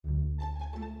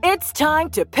It's time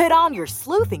to put on your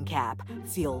sleuthing cap,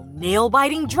 feel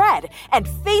nail-biting dread, and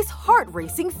face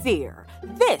heart-racing fear.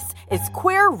 This is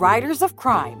Queer Writers of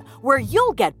Crime, where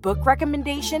you'll get book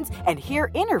recommendations and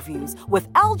hear interviews with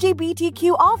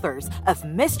LGBTQ authors of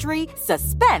mystery,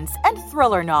 suspense, and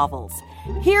thriller novels.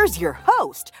 Here's your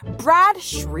host, Brad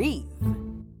Shreve.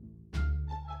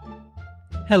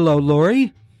 Hello,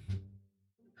 Lori.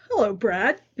 Hello,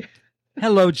 Brad.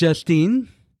 Hello, Justine.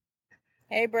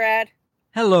 Hey, Brad.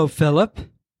 Hello, Philip.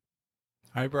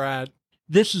 Hi, Brad.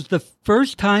 This is the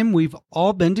first time we've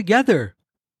all been together.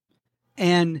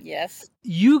 And yes,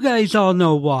 you guys all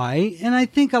know why, and I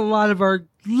think a lot of our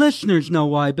listeners know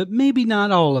why, but maybe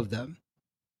not all of them.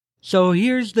 So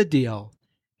here's the deal.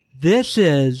 This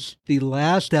is the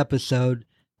last episode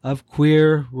of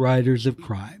Queer Writers of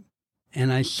Crime.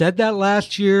 And I said that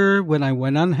last year when I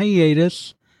went on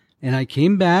hiatus, and I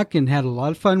came back and had a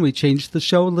lot of fun. We changed the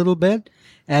show a little bit,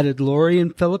 added Lori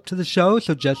and Philip to the show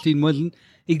so Justine wasn't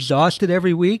exhausted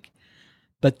every week.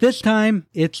 But this time,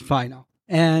 it's final.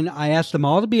 And I asked them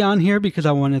all to be on here because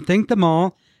I want to thank them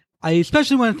all. I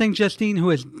especially want to thank Justine, who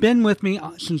has been with me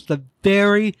since the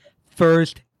very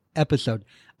first episode.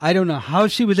 I don't know how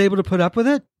she was able to put up with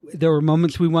it. There were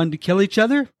moments we wanted to kill each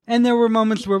other, and there were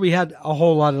moments where we had a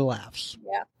whole lot of laughs.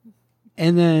 Yeah.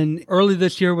 And then early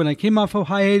this year, when I came off of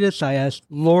hiatus, I asked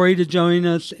Lori to join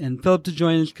us and Philip to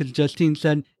join us because Justine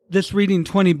said, this reading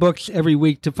 20 books every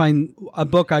week to find a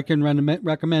book I can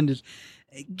recommend is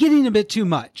getting a bit too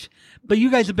much. But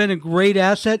you guys have been a great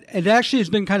asset. It actually has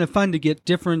been kind of fun to get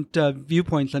different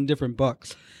viewpoints on different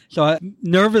books. So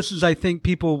nervous as I think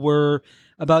people were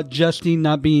about Justine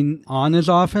not being on as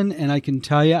often. And I can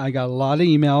tell you, I got a lot of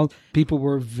emails. People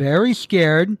were very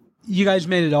scared. You guys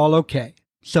made it all okay.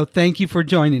 So thank you for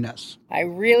joining us. I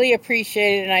really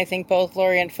appreciate it, and I think both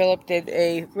Lori and Philip did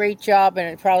a great job,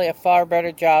 and probably a far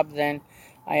better job than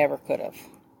I ever could have.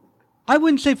 I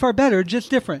wouldn't say far better, just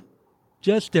different.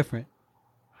 Just different.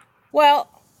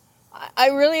 Well, I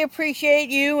really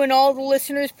appreciate you and all the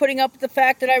listeners putting up with the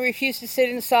fact that I refuse to sit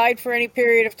inside for any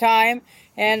period of time,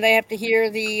 and they have to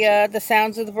hear the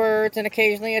sounds of the birds and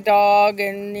occasionally a dog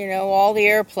and, all the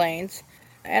airplanes.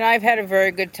 And I've had a very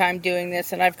good time doing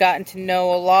this, and I've gotten to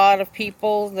know a lot of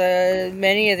people.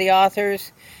 Many of the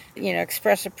authors,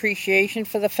 express appreciation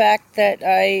for the fact that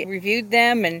I reviewed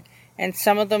them, and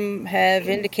some of them have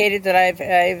indicated that I've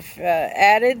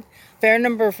added a fair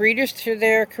number of readers to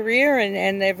their career,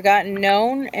 and they've gotten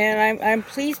known, and I'm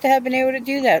pleased to have been able to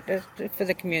do that for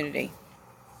the community.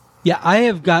 Yeah, I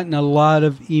have gotten a lot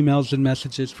of emails and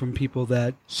messages from people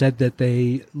that said that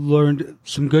they learned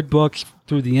some good books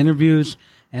through the interviews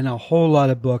and a whole lot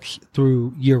of books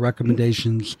through your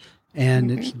recommendations,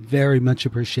 and it's very much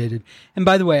appreciated. And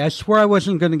by the way, I swear I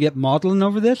wasn't going to get maudlin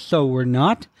over this, so we're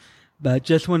not, but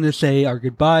just wanted to say our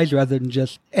goodbyes rather than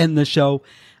just end the show.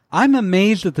 I'm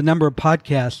amazed at the number of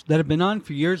podcasts that have been on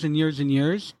for years and years and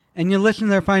years, and you listen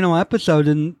to their final episode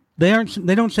and they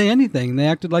don't say anything. They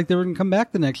acted like they were going to come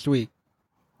back the next week.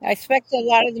 I suspect a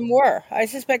lot of them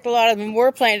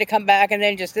were planning to come back, and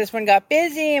then just this one got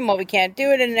busy, and we can't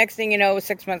do it, and the next thing you know, it was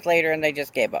 6 months later, and they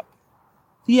just gave up.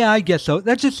 Yeah, I guess so.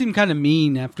 That just seemed kind of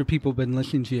mean after people have been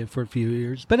listening to you for a few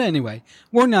years. But anyway,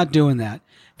 we're not doing that.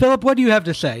 Philip, what do you have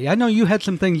to say? I know you had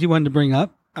some things you wanted to bring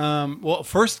up. Well,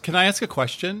 first, can I ask a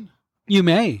question? You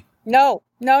may. No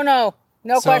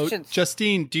questions.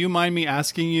 Justine, do you mind me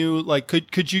asking you,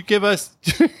 could you give us...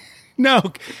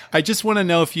 No, I just want to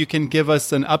know if you can give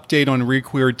us an update on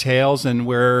Requeered Tales and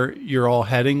where you're all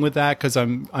heading with that, because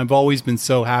I've always been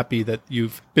so happy that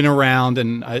you've been around,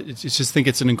 and I just think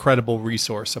it's an incredible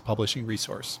resource, a publishing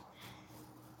resource.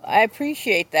 I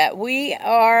appreciate that. We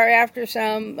are, after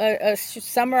some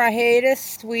summer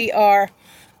hiatus, we are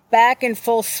back in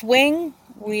full swing.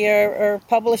 We are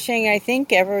publishing, I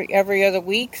think, every other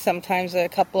week, sometimes a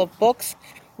couple of books.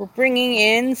 We're bringing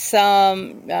in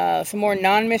some more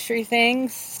non-mystery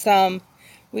things.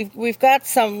 We've got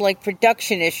some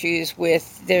production issues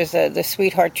with the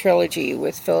Sweetheart Trilogy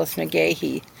with Phyllis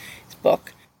McGahey's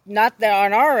book. Not that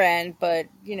on our end, but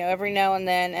every now and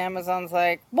then Amazon's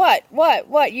like, what?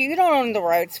 You don't own the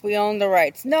rights. We own the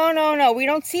rights. No. We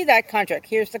don't see that contract.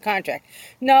 Here's the contract.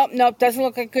 No, it doesn't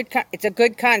look like it's a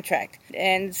good contract.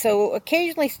 And so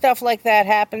occasionally stuff like that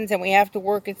happens, and we have to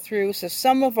work it through. So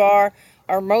some of our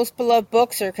most beloved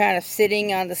books are kind of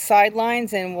sitting on the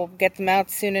sidelines, and we'll get them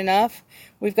out soon enough.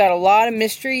 We've got a lot of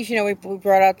mysteries. We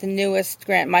brought out the newest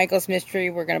Grant Michaels mystery.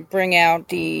 We're going to bring out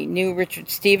the new Richard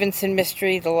Stevenson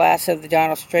mystery, the last of the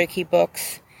Donald Strachey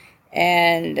books.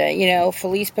 And,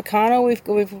 Felice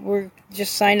Picano, we're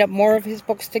just signed up more of his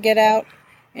books to get out.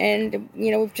 And,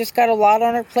 we've just got a lot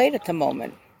on our plate at the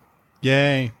moment.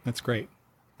 Yay. That's great.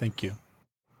 Thank you.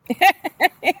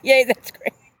 Yay, that's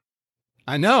great.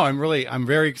 I know. I'm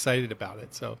very excited about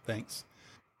it. So thanks.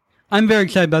 I'm very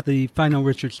excited about the final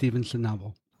Richard Stevenson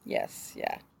novel. Yes,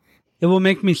 yeah. It will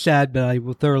make me sad, but I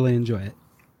will thoroughly enjoy it.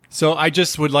 So I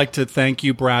just would like to thank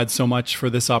you, Brad, so much for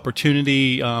this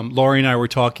opportunity. Laurie and I were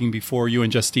talking before you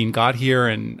and Justine got here,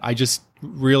 and I just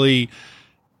really,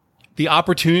 the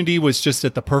opportunity was just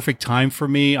at the perfect time for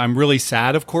me. I'm really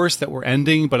sad, of course, that we're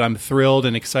ending, but I'm thrilled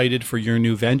and excited for your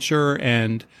new venture,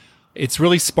 and it's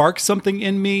really sparked something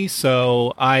in me.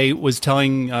 So I was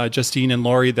telling Justine and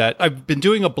Laurie that I've been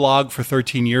doing a blog for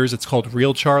 13 years. It's called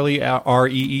Real Charlie,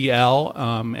 REEL,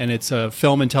 and it's a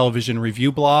film and television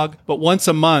review blog. But once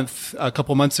a month, a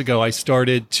couple months ago, I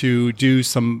started to do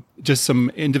some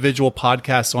individual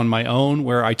podcasts on my own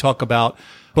where I talk about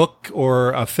book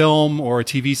or a film or a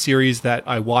TV series that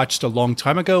I watched a long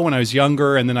time ago when I was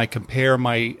younger, and then I compare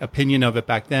my opinion of it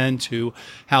back then to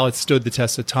how it stood the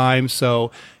test of time.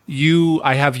 So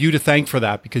I have you to thank for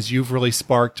that, because you've really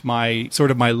sparked my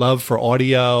love for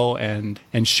audio and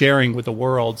sharing with the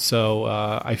world. So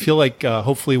I feel like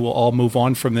hopefully we'll all move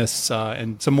on from this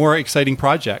and some more exciting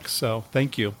projects. So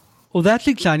thank you. Well, that's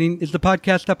exciting. Is the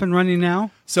podcast up and running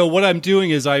now? So what I'm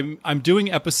doing is I'm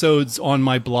doing episodes on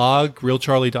my blog,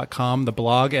 realcharlie.com, the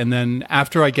blog. And then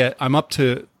after I'm up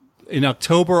to, in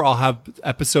October, I'll have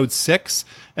episode 6,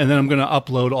 and then I'm going to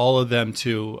upload all of them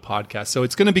to podcasts. So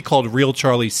it's going to be called Real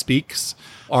Charlie Speaks,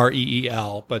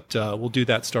 REEL, but we'll do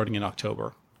that starting in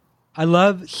October. I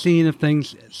love seeing if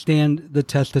things stand the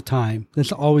test of time.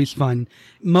 That's always fun.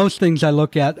 Most things I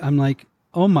look at, I'm like,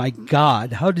 oh my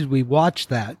God, how did we watch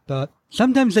that? But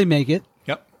sometimes they make it.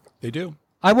 Yep, they do.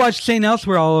 I watched St.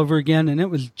 Elsewhere all over again, and it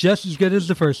was just as good as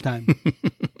the first time.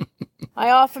 I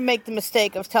often make the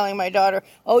mistake of telling my daughter,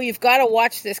 oh, you've got to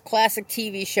watch this classic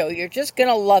TV show. You're just going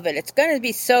to love it. It's going to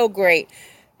be so great.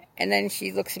 And then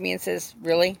she looks at me and says,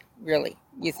 really? Really?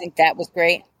 You think that was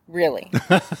great? Really?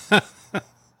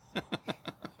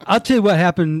 I'll tell you what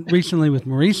happened recently with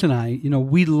Maurice and I.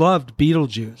 We loved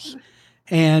Beetlejuice.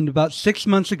 And about 6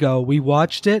 months ago, we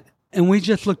watched it, and we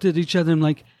just looked at each other and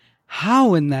like,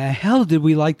 how in the hell did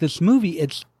we like this movie?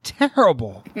 It's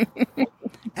terrible.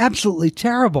 Absolutely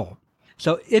terrible.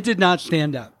 So it did not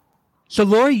stand up. So,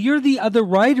 Laurie, you're the other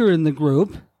writer in the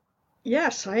group.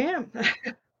 Yes, I am.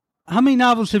 How many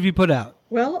novels have you put out?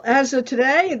 Well, as of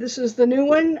today, this is the new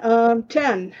one,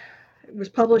 10. It was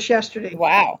published yesterday.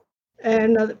 Wow.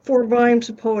 And 4 volumes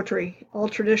of poetry, all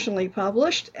traditionally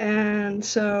published. And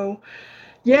so,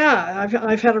 yeah,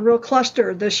 I've had a real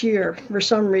cluster this year for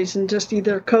some reason, just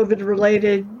either COVID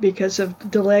related because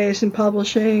of delays in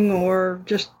publishing or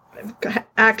just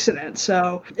accidents.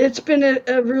 So it's been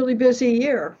a really busy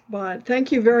year, but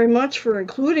thank you very much for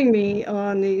including me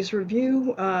on these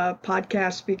review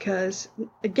podcasts, because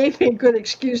it gave me a good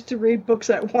excuse to read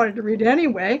books I wanted to read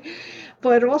anyway.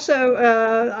 But also,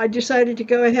 I decided to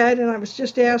go ahead, and I was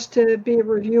just asked to be a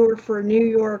reviewer for New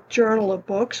York Journal of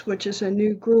Books, which is a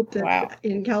new group that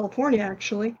in California,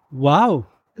 actually. Wow.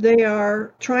 They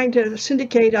are trying to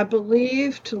syndicate, I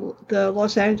believe, to the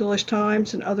Los Angeles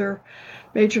Times and other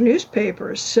major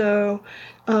newspapers. So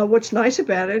what's nice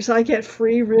about it is I get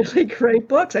free, really great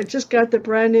books. I just got the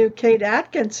brand new Kate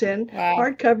Atkinson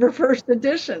hardcover first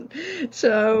edition.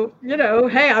 So,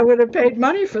 hey, I would have paid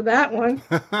money for that one.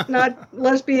 Not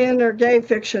lesbian or gay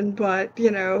fiction, but,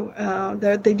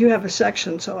 they do have a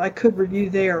section, so I could review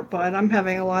there. But I'm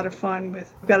having a lot of fun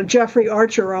with, I've got a Jeffrey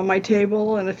Archer on my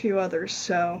table and a few others.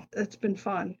 So it's been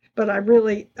fun. But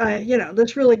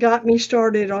this really got me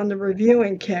started on the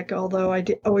reviewing kick, although I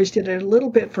always did it a little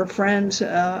bit for friends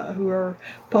who are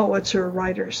poets or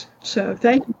writers. So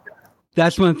thank you.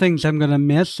 That's one of the things I'm going to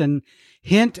miss. And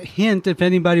hint, if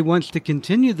anybody wants to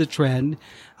continue the trend,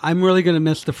 I'm really going to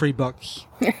miss the free books.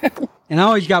 And I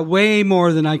always got way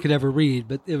more than I could ever read,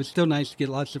 but it was still nice to get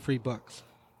lots of free books.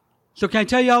 So can I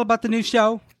tell you all about the new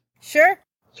show? Sure.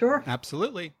 Sure.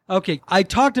 Absolutely. Okay. I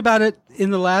talked about it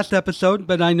in the last episode,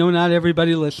 but I know not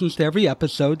everybody listens to every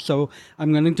episode, so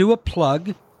I'm going to do a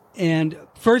plug. And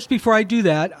first, before I do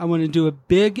that, I want to do a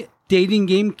big dating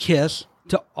game kiss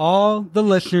to all the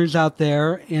listeners out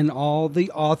there and all the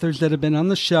authors that have been on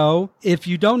the show. If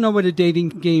you don't know what a dating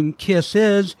game kiss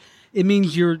is, it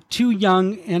means you're too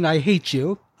young and I hate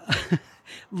you.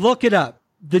 Look it up.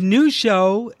 The new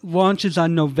show launches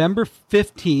on November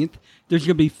 15th. There's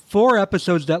going to be 4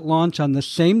 episodes that launch on the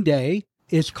same day.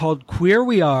 It's called Queer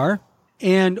We Are.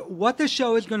 And what the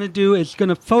show is going to do is going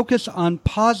to focus on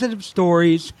positive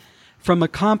stories from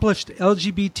accomplished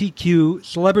LGBTQ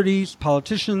celebrities,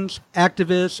 politicians,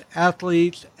 activists,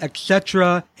 athletes,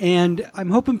 etc. And I'm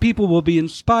hoping people will be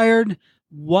inspired,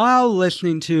 while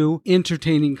listening to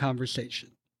entertaining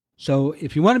conversation. So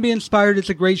if you want to be inspired, it's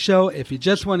a great show. If you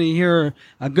just want to hear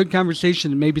a good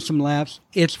conversation and maybe some laughs,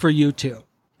 it's for you too.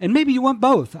 And maybe you want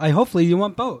both. Hopefully you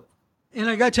want both. And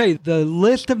I got to tell you, the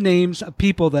list of names of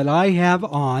people that I have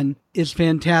on is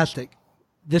fantastic.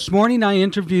 This morning I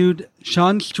interviewed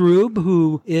Sean Strube,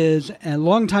 who is a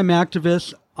longtime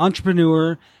activist,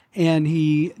 entrepreneur, and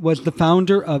he was the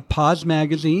founder of Pause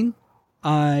Magazine.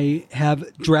 I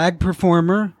have drag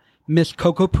performer Miss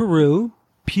Coco Peru,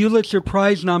 Pulitzer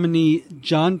Prize nominee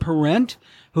John Parent,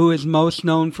 who is most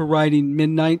known for writing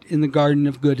Midnight in the Garden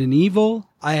of Good and Evil.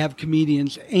 I have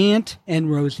comedians Ant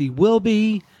and Rosie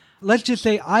Wilby. Let's just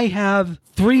say I have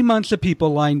 3 months of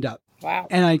people lined up. Wow.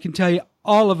 And I can tell you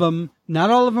all of them,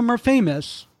 not all of them are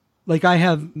famous. Like I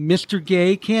have Mr.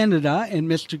 Gay Canada and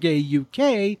Mr. Gay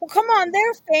UK. Well, come on,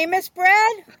 they're famous,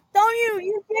 Brad. Don't you?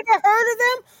 You've never heard of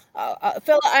them?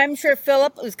 Philip, I'm sure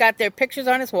Philip has got their pictures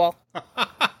on his wall.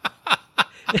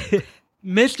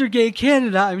 Mr. Gay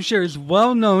Canada, I'm sure, is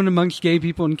well known amongst gay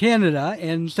people in Canada,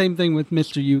 and same thing with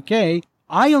Mr. UK.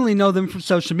 I only know them from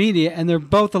social media, and they're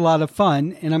both a lot of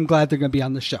fun, and I'm glad they're going to be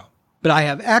on the show. But I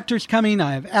have actors coming,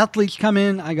 I have athletes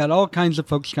coming, I got all kinds of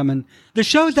folks coming. The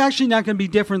show is actually not going to be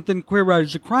different than Queer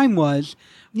Writers of Crime was.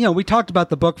 You know, we talked about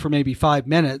the book for maybe 5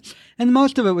 minutes, and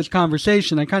most of it was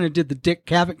conversation. I kind of did the Dick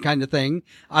Cavett kind of thing.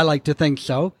 I like to think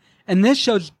so. And this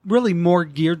show's really more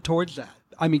geared towards that.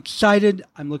 I'm excited.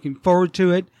 I'm looking forward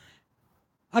to it.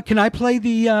 Can I play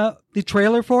the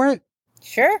trailer for it?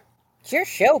 Sure. It's your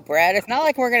show, Brad. It's not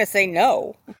like we're going to say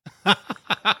no.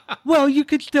 Well, you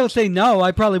could still say no.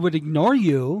 I probably would ignore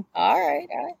you. All right.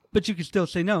 But you could still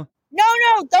say no. No,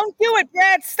 don't do it,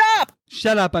 Brad. Stop.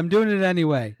 Shut up. I'm doing it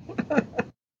anyway.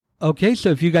 Okay, so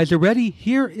if you guys are ready,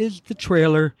 here is the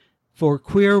trailer for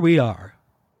Queer We Are.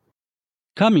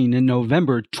 Coming in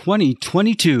November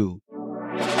 2022.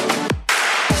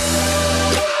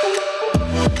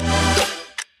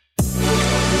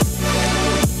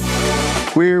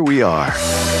 Queer We Are.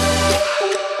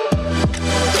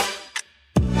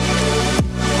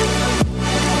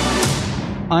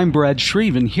 I'm Brad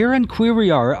Shreve, and here on Queer We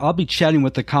Are, I'll be chatting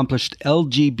with accomplished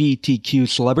LGBTQ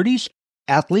celebrities,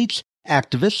 athletes,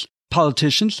 activists,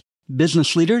 politicians,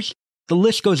 business leaders. The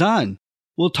list goes on.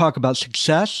 We'll talk about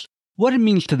success, what it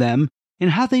means to them,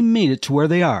 and how they made it to where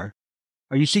they are.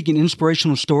 Are you seeking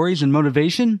inspirational stories and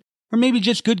motivation? Or maybe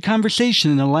just good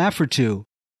conversation and a laugh or two?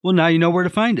 Well, now you know where to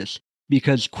find us.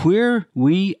 Because Queer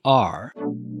We Are.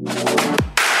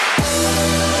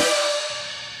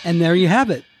 And there you have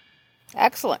it.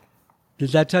 Excellent.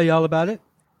 Does that tell you all about it?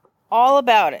 All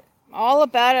about it. All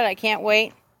about it. I can't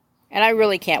wait. And I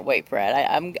really can't wait,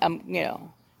 Brad.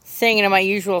 I'm singing in my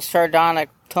usual sardonic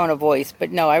tone of voice.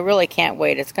 But no, I really can't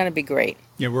wait. It's going to be great.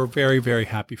 Yeah, we're very, very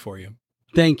happy for you.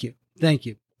 Thank you. Thank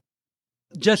you.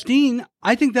 Justine,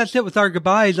 I think that's it with our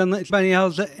goodbyes, unless anybody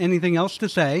has anything else to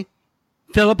say.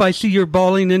 Philip, I see you're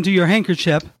bawling into your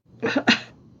handkerchief.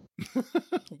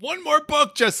 One more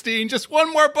book, Justine. Just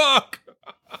one more book.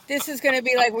 This is going to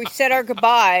be like we said our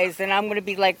goodbyes, and I'm going to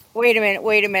be like, wait a minute,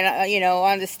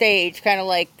 on the stage, kind of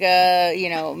like,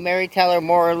 Mary Tyler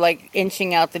Moore, like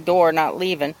inching out the door, not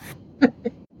leaving.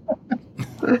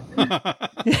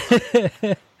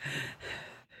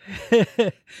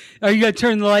 Are you going to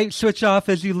turn the light switch off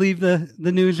as you leave the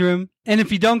newsroom? And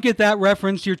if you don't get that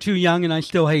reference, you're too young and I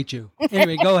still hate you.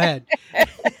 Anyway, go ahead.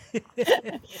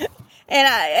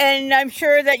 And I'm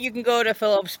sure that you can go to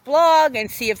Philip's blog and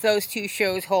see if those two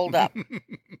shows hold up.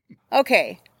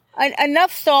 Okay,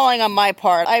 enough stalling on my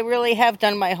part. I really have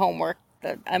done my homework.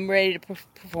 I'm ready to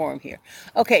perform here.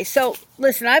 Okay, so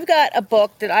listen, I've got a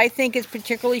book that I think is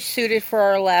particularly suited for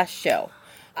our last show.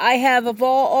 I have, of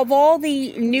all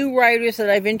the new writers that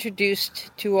I've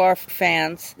introduced to our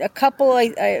fans, a couple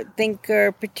I think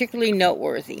are particularly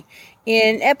noteworthy.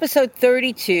 In episode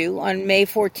 32, on May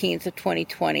 14th of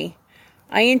 2020,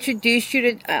 I introduced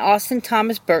you to Austin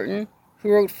Thomas Burton,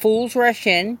 who wrote Fools Rush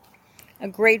In, a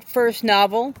great first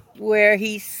novel where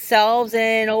he solves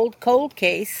an old cold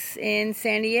case in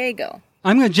San Diego.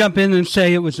 I'm going to jump in and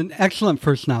say it was an excellent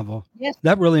first novel. Yes.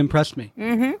 That really impressed me.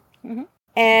 Mm-hmm. Mm-hmm.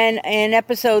 And in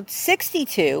episode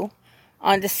 62,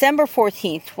 on December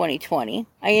 14th, 2020,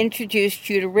 I introduced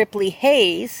you to Ripley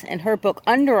Hayes and her book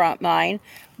Undermine,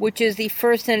 which is the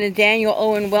first in the Daniel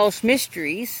Owen Welsh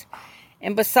mysteries.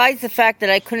 And besides the fact that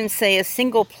I couldn't say a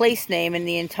single place name in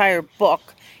the entire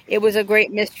book, it was a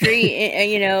great mystery,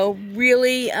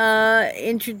 really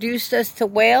introduced us to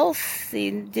Wales,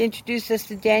 introduced us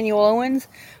to Daniel Owens,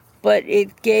 but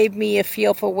it gave me a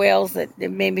feel for Wales that it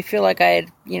made me feel like I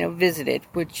had, visited,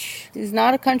 which is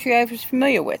not a country I was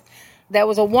familiar with. That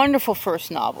was a wonderful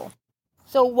first novel.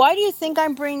 So why do you think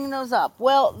I'm bringing those up?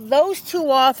 Well, those two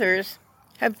authors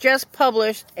have just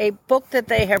published a book that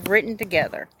they have written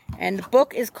together. And the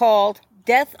book is called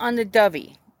Death on the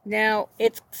Dovey. Now,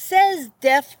 it says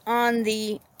Death on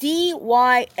the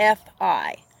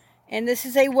D-Y-F-I. And this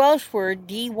is a Welsh word,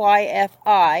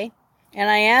 D-Y-F-I. And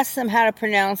I asked them how to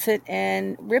pronounce it,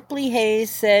 and Ripley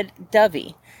Hayes said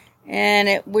Dovey. And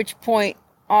at which point,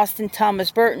 Austin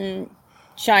Thomas Burton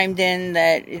chimed in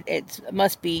that it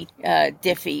must be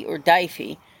Diffie or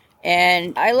Difey.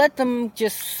 And I let them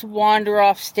just wander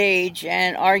off stage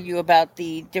and argue about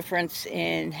the difference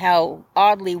in how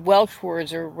oddly Welsh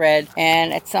words are read.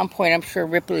 And at some point, I'm sure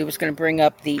Ripley was going to bring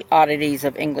up the oddities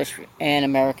of English and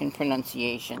American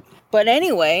pronunciation. But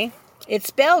anyway, it's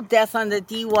spelled Death on the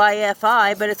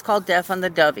D-Y-F-I, but it's called Death on the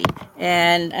Dovey.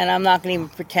 And I'm not going to even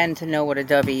pretend to know what a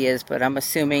dovey is, but I'm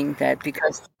assuming that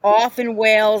because off in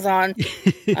Wales on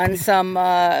some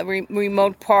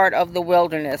remote part of the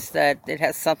wilderness that it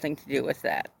has something to do with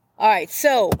that. All right,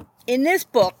 so in this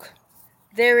book,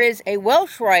 there is a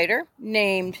Welsh writer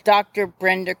named Dr.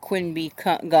 Brenda Quinby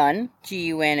Gunn,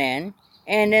 G-U-N-N,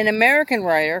 and an American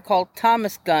writer called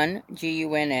Thomas Gunn,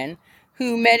 G-U-N-N,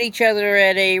 who met each other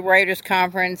at a writers'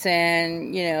 conference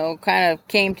and, kind of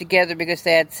came together because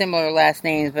they had similar last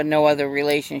names but no other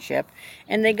relationship.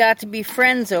 And they got to be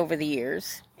friends over the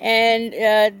years.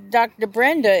 And Dr.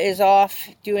 Brenda is off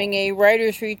doing a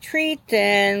writer's retreat,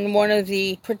 and one of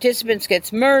the participants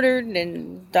gets murdered,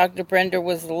 and Dr. Brenda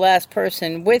was the last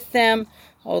person with them,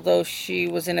 although she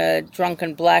was in a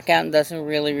drunken blackout and doesn't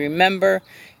really remember.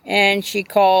 And she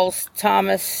calls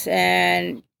Thomas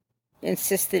and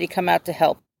insists that he come out to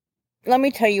help. Let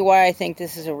me tell you why I think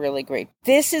this is a really great.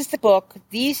 This is the book.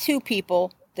 These two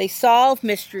people, they solve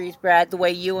mysteries, Brad, the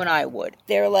way you and I would.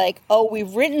 They're like, oh,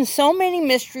 we've written so many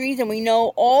mysteries and we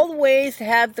know all the ways to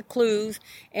have the clues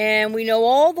and we know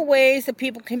all the ways that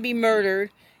people can be murdered.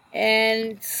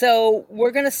 And so we're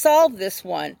going to solve this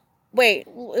one. Wait,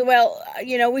 well,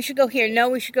 we should go here. No,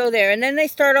 we should go there. And then they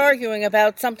start arguing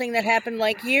about something that happened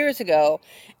like years ago.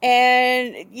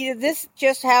 And, this is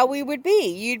just how we would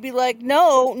be. You'd be like,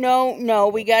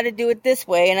 no, we got to do it this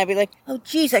way. And I'd be like, oh,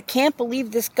 geez, I can't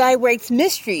believe this guy writes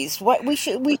mysteries. We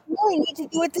really need to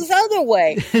do it this other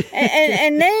way.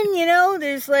 and then,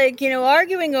 there's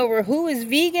arguing over who is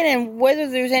vegan and whether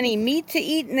there's any meat to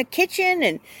eat in the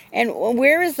kitchen and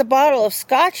where is the bottle of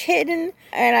scotch hidden.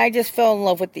 And I just fell in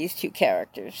love with these two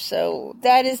characters. So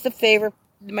that is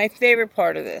my favorite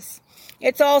part of this.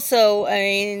 It's also,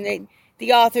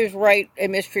 the authors write a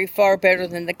mystery far better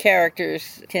than the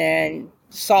characters can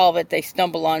solve it. They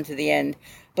stumble on to the end.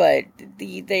 But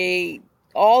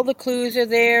all the clues are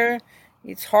there.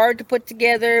 It's hard to put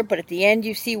together, but at the end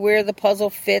you see where the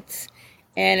puzzle fits,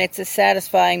 and it's a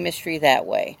satisfying mystery that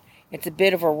way. It's a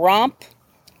bit of a romp,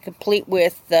 complete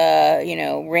with,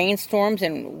 rainstorms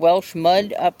and Welsh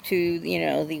mud up to,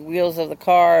 the wheels of the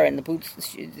car and the boots,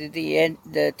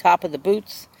 the top of the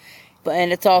boots.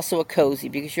 And it's also a cozy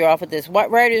because you're off at this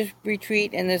writer's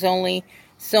retreat and there's only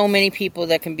so many people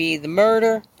that can be the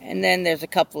murder. And then there's a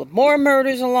couple of more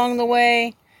murders along the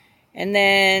way. And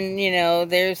then,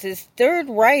 there's this third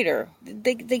writer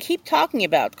they keep talking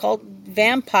about called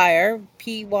Vampire,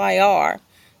 P-Y-R,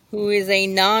 who is a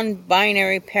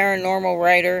non-binary paranormal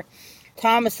writer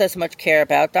Thomas doesn't much care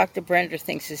about. Dr. Brenda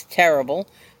thinks is terrible.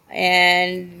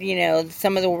 And,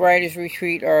 some of the writers'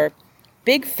 retreat are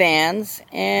big fans,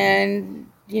 and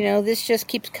this just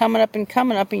keeps coming up,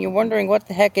 and you're wondering what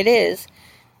the heck it is,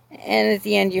 and at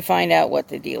the end you find out what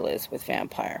the deal is with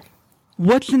Vampire.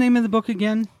 What's the name of the book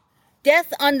again?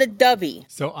 Death on the Dovey.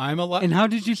 So I'm alive. And how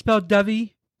did you spell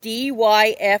Dovey?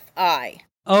 D-Y-F-I.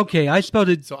 Okay, I spelled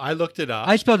it. So I looked it up.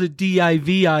 I spelled it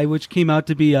D-I-V-I, which came out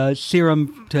to be a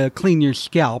serum to clean your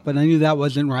scalp, and I knew that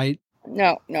wasn't right.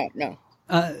 No.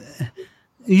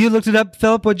 You looked it up,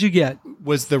 Philip. What'd you get?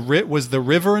 Was the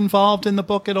river involved in the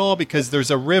book at all? Because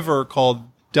there's a river called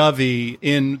Dovey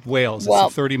in Wales.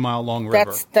 It's a 30-mile long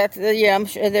river. I'm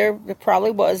sure there probably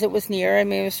was. It was near. I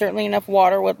mean, it was certainly enough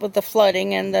water with the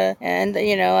flooding and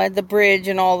the bridge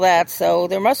and all that. So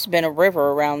there must have been a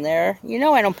river around there.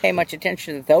 I don't pay much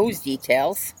attention to those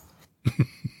details.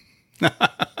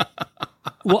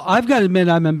 Well, I've got to admit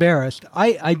I'm embarrassed.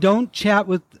 I don't chat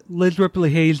with Liz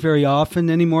Ripley Hayes very often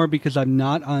anymore because I'm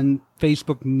not on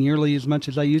Facebook nearly as much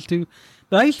as I used to.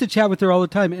 But I used to chat with her all the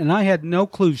time, and I had no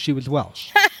clue she was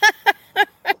Welsh.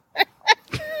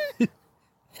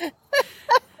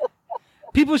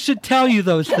 People should tell you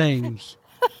those things.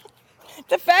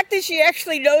 The fact that she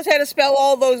actually knows how to spell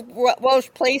all those Welsh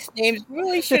place names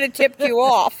really should have tipped you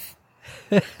off.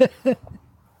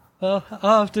 Well,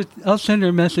 I'll send her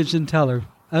a message and tell her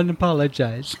and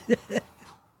apologize.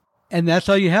 And that's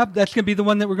all you have? That's going to be the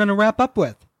one that we're going to wrap up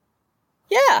with.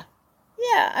 Yeah.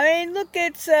 I mean, look,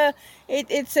 it's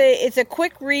a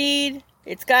quick read.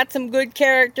 It's got some good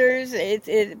characters.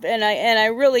 And I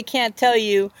really can't tell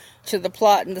you to the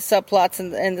plot and the subplots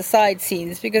and the side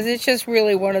scenes, because it's just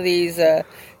really one of these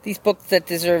books that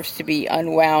deserves to be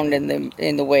unwound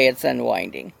in the way it's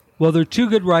unwinding. Well, they're two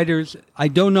good writers. I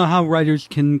don't know how writers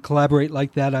can collaborate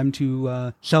like that. I'm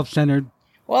too self-centered.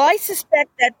 Well, I suspect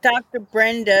that Dr.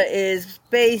 Brenda is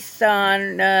based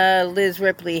on Liz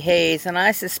Ripley Hayes, and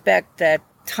I suspect that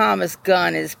Thomas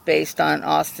Gunn is based on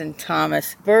Austin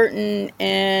Thomas Burton,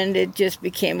 and it just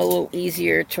became a little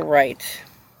easier to write.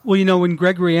 Well, when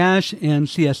Gregory Ash and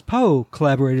C.S. Poe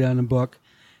collaborated on a book,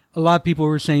 a lot of people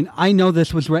were saying, I know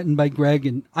this was written by Greg,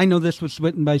 and I know this was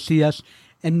written by C.S.,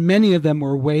 and many of them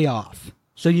were way off.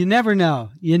 So you never know.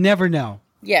 You never know.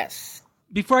 Yes.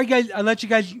 Before I let you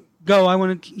guys go, I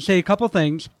want to say a couple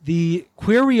things. The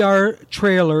Queer We Are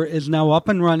trailer is now up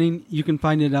and running. You can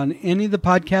find it on any of the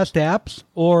podcast apps,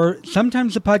 or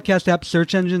sometimes the podcast app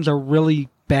search engines are really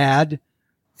bad.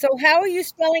 So how are you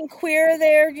spelling queer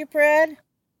there, Brad?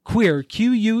 Queer,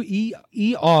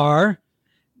 Queer,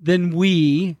 then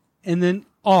we, and then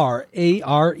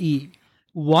R-A-R-E.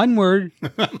 One word.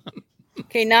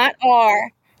 Okay, not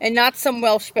R, and not some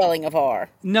Welsh spelling of R.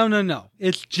 No.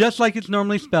 It's just like it's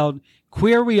normally spelled,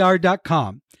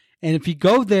 queerweare.com. And if you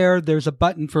go there, there's a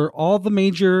button for all the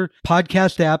major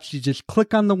podcast apps. You just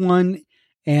click on the one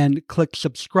and click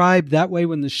subscribe. That way,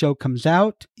 when the show comes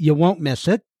out, you won't miss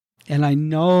it. And I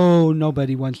know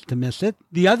nobody wants to miss it.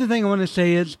 The other thing I want to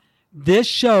say is this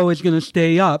show is going to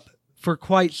stay up for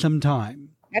quite some time.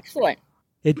 Excellent.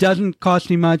 It doesn't cost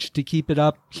me much to keep it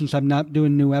up since I'm not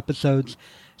doing new episodes.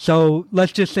 So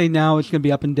let's just say now it's going to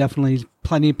be up indefinitely.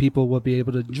 Plenty of people will be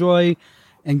able to enjoy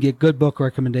and get good book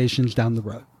recommendations down the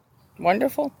road.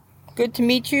 Wonderful. Good to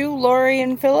meet you, Lori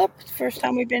and Philip. First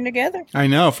time we've been together. I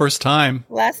know, first time.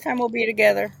 Last time we'll be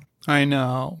together. I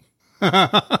know.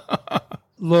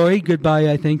 Lori,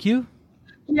 goodbye, I thank you.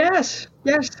 Yes,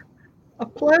 a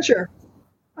pleasure.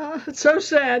 It's so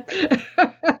sad.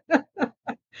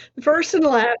 First and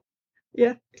last.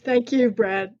 Yeah, thank you,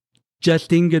 Brad.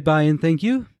 Justine, goodbye and thank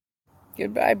you.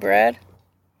 Goodbye, Brad.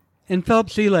 And Philip,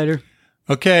 see you later.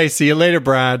 Okay, see you later,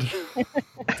 Brad.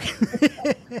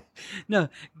 No,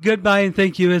 goodbye and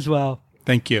thank you as well.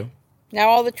 Thank you. Now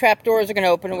all the trapdoors are going to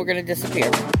open and we're going to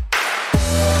disappear.